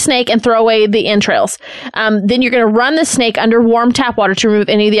gut the snake and throw away the entrails. Then you're going to run the snake under warm tap water to remove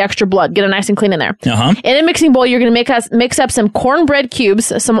any of the extra blood. Get it nice and clean in there. In a mixing bowl, you're going to mix up some cornbread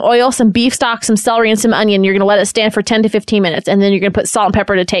cubes, some oil, some beef stock, some celery, and some onion. You're going to let it stand for 10 to 15 minutes, and then you're going to put salt and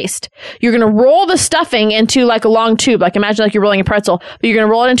pepper to taste. You're going to roll the stuffing into like a long tube, like imagine like you're rolling a pretzel, but you're going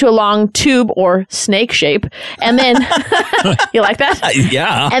to roll it into a long tube or snake shape, and then you like that?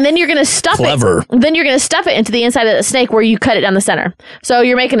 Yeah. And then you're going to stuff Clever. it. Then you're going to stuff it into the inside of the snake where you cut it down the center. So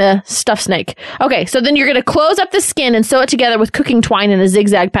you're making a stuffed snake. Okay, so then you're going to close up the skin and sew it together with cooking twine in a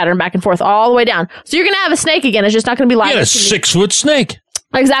zigzag pattern back and forth all the way down. So you're going to have a snake again. It's just not going to be live. You got a 6-foot snake.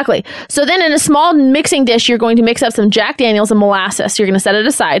 Exactly. So then in a small mixing dish, you're going to mix up some Jack Daniels and molasses. You're going to set it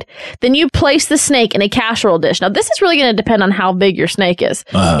aside. Then you place the snake in a casserole dish. Now, this is really going to depend on how big your snake is.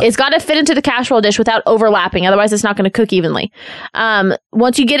 It's got to fit into the casserole dish without overlapping. Otherwise, it's not going to cook evenly.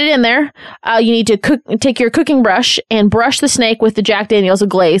 Once you get it in there, you need to take your cooking brush and brush the snake with the Jack Daniels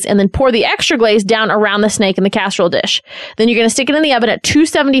glaze, and then pour the extra glaze down around the snake in the casserole dish. Then you're going to stick it in the oven at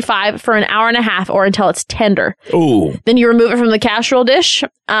 275 for an hour and a half or until it's tender. Ooh. Then you remove it from the casserole dish.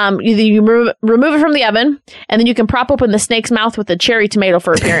 You remove it from the oven, and then you can prop open the snake's mouth with a cherry tomato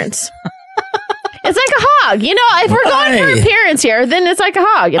for appearance. It's like a hog. You know, if we're going for appearance here, then it's like a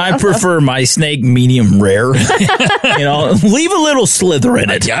hog. You know? I prefer my snake medium rare. You know, leave a little slither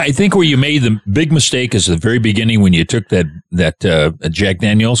in it. I think where you made the big mistake is at the very beginning when you took that Jack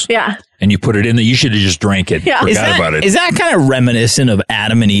Daniels. Yeah. And you put it in there. You should have just drank it. Yeah. Forgot about it. Is that kind of reminiscent of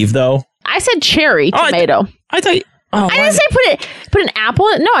Adam and Eve, though? I said cherry tomato. I thought... I didn't say put an apple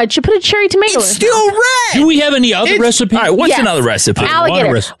in it. No, I should put a cherry tomato in it. It's still red. Do we have any other recipe? All right, what's another recipe?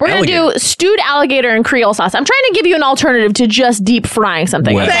 Alligator. We're going to do stewed alligator and Creole sauce. I'm trying to give you an alternative to just deep frying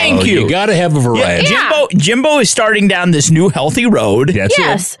something. Well, thank you. You got to have a variety. Yeah. Jimbo is starting down this new healthy road. That's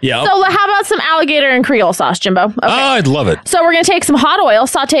yes. it. Yep. So how about some alligator and Creole sauce, Jimbo? Okay. Oh, I'd love it. So we're going to take some hot oil,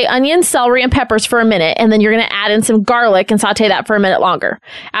 saute onions, celery, and peppers for a minute, and then you're going to add in some garlic and saute that for a minute longer.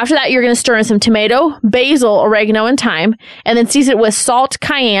 After that, you're going to stir in some tomato, basil, oregano, and thyme, and then season it with salt,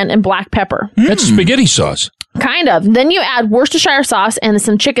 cayenne, and black pepper. That's spaghetti sauce. Kind of. Then you add Worcestershire sauce and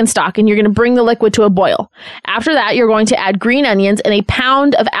some chicken stock, and you're going to bring the liquid to a boil. After that, you're going to add green onions and a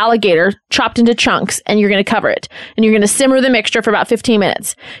pound of alligator chopped into chunks, and you're going to cover it. And you're going to simmer the mixture for about 15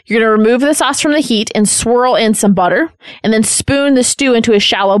 minutes. You're going to remove the sauce from the heat and swirl in some butter, and then spoon the stew into a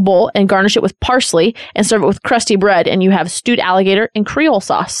shallow bowl and garnish it with parsley and serve it with crusty bread, and you have stewed alligator and Creole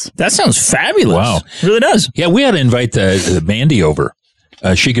sauce. That sounds fabulous. Wow. It really does. Yeah, we had to invite the Mandy over.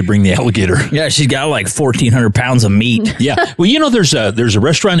 She could bring the alligator. Yeah, she's got like 1,400 pounds of meat. Yeah. Well, you know, there's a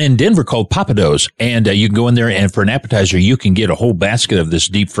restaurant in Denver called Papados, and you can go in there, and for an appetizer, you can get a whole basket of this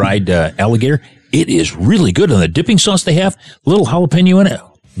deep fried alligator. It is really good. On the dipping sauce they have, a little jalapeno in it.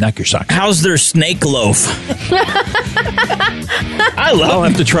 Knock your socks. How's their snake loaf? I'll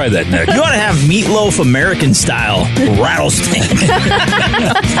have to try that next. You ought to have meatloaf American style rattlesnake.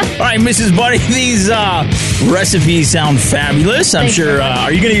 All right, Mrs. Bunny, these recipes sound fabulous. I'm sure.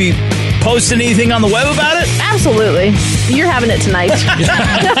 Are you going to be posting anything on the web about it? Absolutely. You're having it tonight.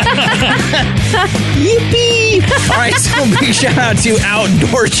 Yippee! All right, so big shout out to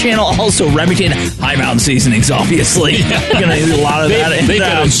Outdoor Channel, also Remington High Mountain Seasonings, obviously. You're going to need a lot of that. They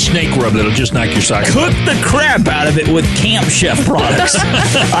got a snake rub that'll just knock your socks Cook off. the crap out of it with Camp Chef products.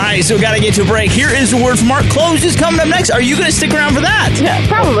 All right, so got to get to a break. Here is the word from Mark. Close is coming up next. Are you going to stick around for that? Yeah,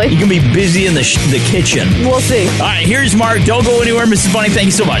 probably. You're going to be busy in the kitchen. We'll see. All right, here's Mark. Don't go anywhere, Mrs. Bunny. Thank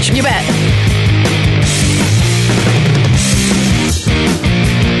you so much. You bet.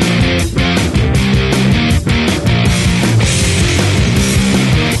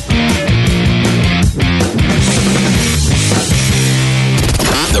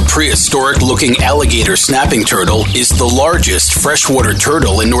 The Prius prehistoric-looking alligator snapping turtle is the largest freshwater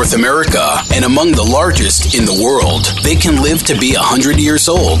turtle in North America and among the largest in the world. They can live to be 100 years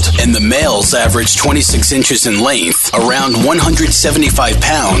old, and the males average 26 inches in length, around 175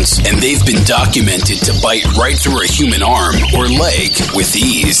 pounds, and they've been documented to bite right through a human arm or leg with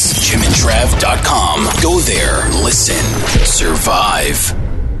ease. JimandTrav.com. Go there, listen, survive.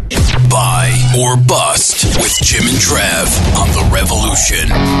 Buy or bust with Jim and Trav on The Revolution.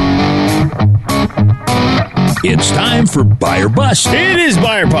 It's time for Buy or Bust. It is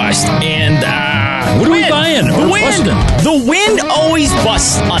Buy or Bust. And, what are we buying? The wind always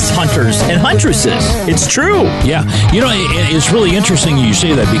busts us hunters and huntresses. It's true. Yeah. You know, it's really interesting you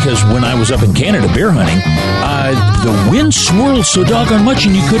say that because when I was up in Canada bear hunting, the wind swirled so doggone much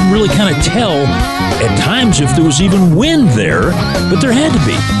and you couldn't really kind of tell at times if there was even wind there, but there had to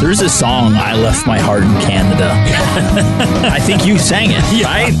be. There's a song, I Left My Heart in Canada. I think you sang it,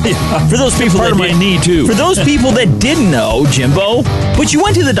 right? Yeah. For those people Part of my knee, too. For those people that didn't know, Jimbo, but you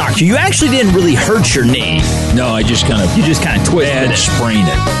went to the doctor. You actually didn't really hurt your knee. No, I just kind of twisted it. Sprained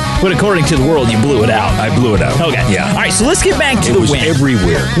it. But according to the world, you blew it out. I blew it out. Okay. Yeah. All right, so let's get back to the wind. It was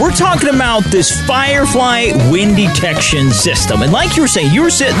everywhere. We're talking about this Firefly wind detection system. And like you were saying, you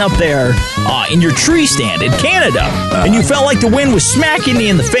were sitting up there in your tree stand in Canada, and you felt like the wind was smacking you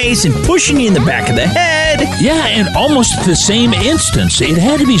in the face and pushing you in the back of the head. Yeah, and almost at the same instance. It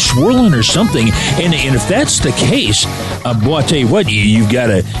had to be swirling or something. And if that's the case, boy, I'll tell you what, you've got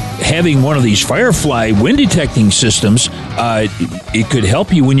to, having one of these Firefly wind detecting systems, it could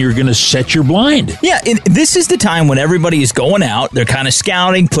help you when you're going to set your blind. Yeah, and this is the time when everybody is going out. They're kind of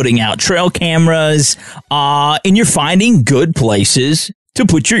scouting, putting out trail cameras, and you're finding good places to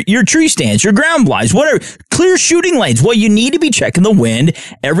put your tree stands, your ground blinds, whatever, clear shooting lanes. Well, you need to be checking the wind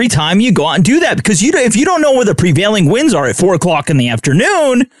every time you go out and do that because if you don't know where the prevailing winds are at 4 o'clock in the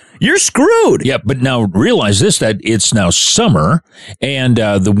afternoon, you're screwed. Yeah, but now realize this, that it's now summer and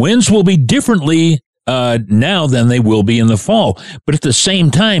the winds will be differently now than they will be in the fall. But at the same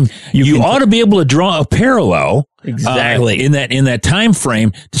time, you ought to be able to draw a parallel exactly in that time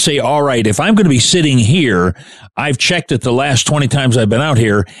frame to say, all right, if I'm going to be sitting here, I've checked it the last 20 times I've been out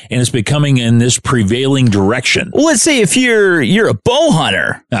here, and it's becoming in this prevailing direction. Well, let's say if you're a bow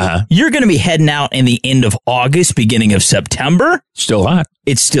hunter, you're going to be heading out in the end of August, beginning of September. Still hot.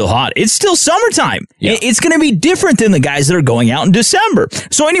 It's still hot. It's still summertime. Yeah. It's going to be different than the guys that are going out in December.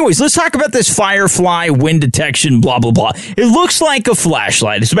 So anyways, let's talk about this Firefly wind detection, blah, blah, blah. It looks like a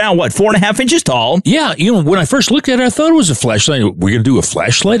flashlight. It's about, 4.5 inches tall? Yeah. When I first looked at it, I thought it was a flashlight. We're going to do a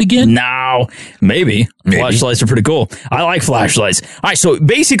flashlight again? No, maybe. Flashlights are pretty cool. I like flashlights. All right, so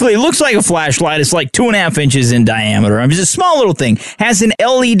basically it looks like a flashlight. It's like 2.5 inches in diameter. I mean, it's a small little thing. Has an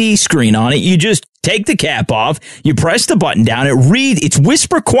LED screen on it. You just take the cap off, you press the button down, it's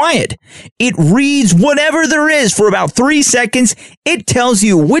whisper quiet. It reads whatever there is for about 3 seconds. It tells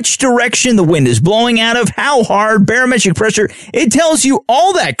you which direction the wind is blowing out of, how hard, barometric pressure. It tells you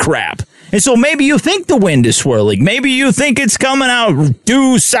all that crap. And so maybe you think the wind is swirling. Maybe you think it's coming out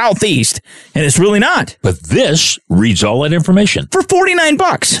due southeast, and it's really not. But this reads all that information. For $49.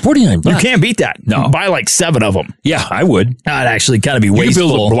 $49. You can't beat that. No. Buy like 7 of them. Yeah, I would. I'd actually kind of be wasteful. You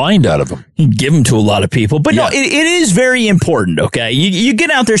could build a blind out of them. You can give them to a lot of people. But no, it is very important, okay? You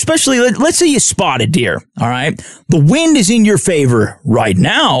get out there, especially, let's say you spot a deer, all right? The wind is in your favor right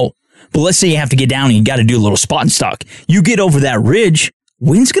now, but let's say you have to get down and you got to do a little spot and stock. You get over that ridge,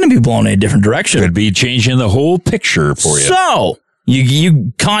 wind's going to be blowing in a different direction. Could be changing the whole picture for you. So,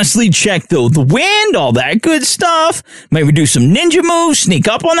 you constantly check the wind, all that good stuff. Maybe do some ninja moves, sneak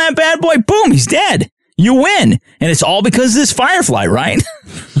up on that bad boy. Boom, he's dead. You win. And it's all because of this Firefly, right?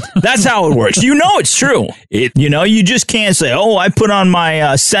 That's how it works. You know it's true. You just can't say, oh, I put on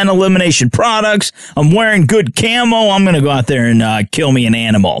my scent elimination products. I'm wearing good camo. I'm going to go out there and kill me an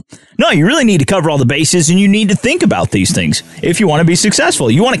animal. No, you really need to cover all the bases, and you need to think about these things if you want to be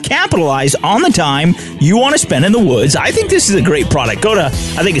successful. You want to capitalize on the time you want to spend in the woods. I think this is a great product. Go to,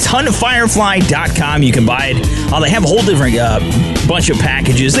 I think it's huntfirefly.com. You can buy it. They have a whole different bunch of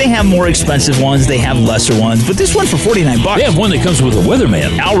packages. They have more expensive ones. They have lesser ones. But this one for $49. They have one that comes with a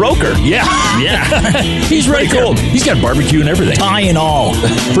weatherman. Al Roker. Yeah. He's right cool. He's got barbecue and everything. Tie and all.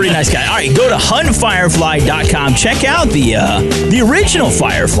 Pretty nice guy. All right, go to huntfirefly.com. Check out the original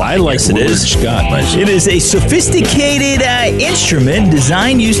Firefly. Yes, it is. Scott, it is a sophisticated instrument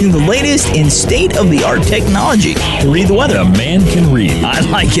designed using the latest in state-of-the-art technology to read the weather. A man can read. I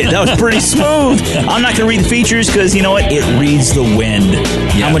like it. That was pretty smooth. I'm not going to read the features because, you know what? It reads the wind.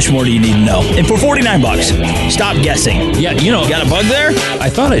 How much more do you need to know? And for $49, stop guessing. Yeah, got a bug there? I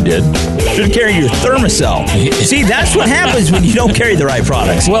thought I did. Should carry your Thermacell. See, that's what happens when you don't carry the right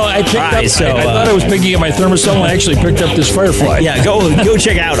products. Well, I picked up. I thought I was picking up my Thermacell, and I actually picked up this Firefly. Yeah, go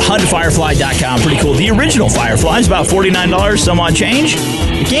check out huntfirefly.com. Pretty cool. The original Firefly is about $49, some odd change.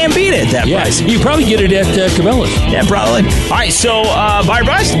 You can't beat it at that price. You probably get it at Cabela's. Yeah, probably. All right, so buyer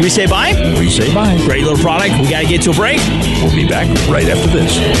bust. We say bye. We say bye. Great little product. We got to get to a break. We'll be back right after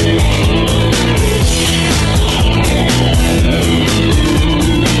this.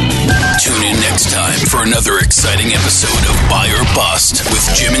 Tune in next time for another exciting episode of Buy or Bust with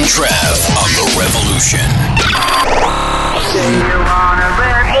Jim and Trav on The Revolution.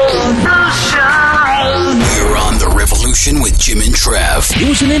 You're on The Revolution with Jim and Trav. It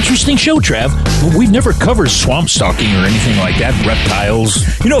was an interesting show, Trav. We've never covered swamp stalking or anything like that, reptiles.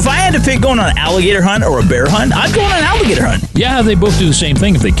 If I had to pick going on an alligator hunt or a bear hunt, I'd go on an alligator hunt. Yeah, they both do the same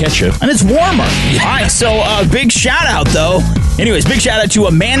thing if they catch you. And it's warmer. Yeah. All right, so big shout out, though. Anyways, big shout out to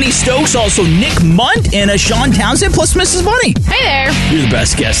Mandy Stokes, also Nick Munt, and Sean Townsend, plus Mrs. Bunny. Hey there. You're the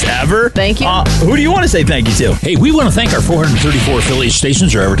best guest ever. Thank you. Who do you want to say thank you to? Hey, we want to thank our 434 affiliate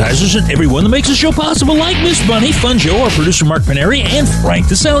stations, our advertisers, and everyone that makes the show possible, like Miss Bunny, Fun Joe, our producer Mark Paneri, and Frank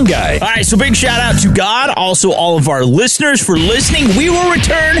the Sound Guy. All right, so big shout out to God, also all of our listeners for listening. We will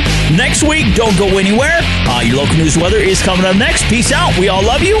return next week. Don't go anywhere. Your local news weather is coming up next. Peace out. We all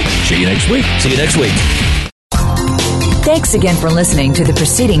love you. See you next week. See you next week. Thanks again for listening to the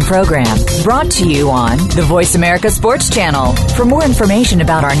preceding program, brought to you on the Voice America Sports Channel. For more information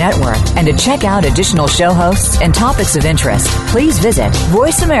about our network and to check out additional show hosts and topics of interest, please visit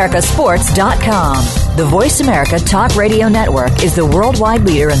voiceamericasports.com. The Voice America Talk Radio Network is the worldwide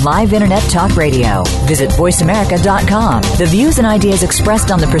leader in live Internet talk radio. Visit voiceamerica.com. The views and ideas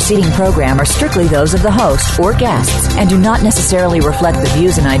expressed on the preceding program are strictly those of the host or guests and do not necessarily reflect the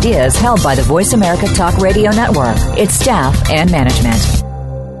views and ideas held by the Voice America Talk Radio Network, its staff, and management.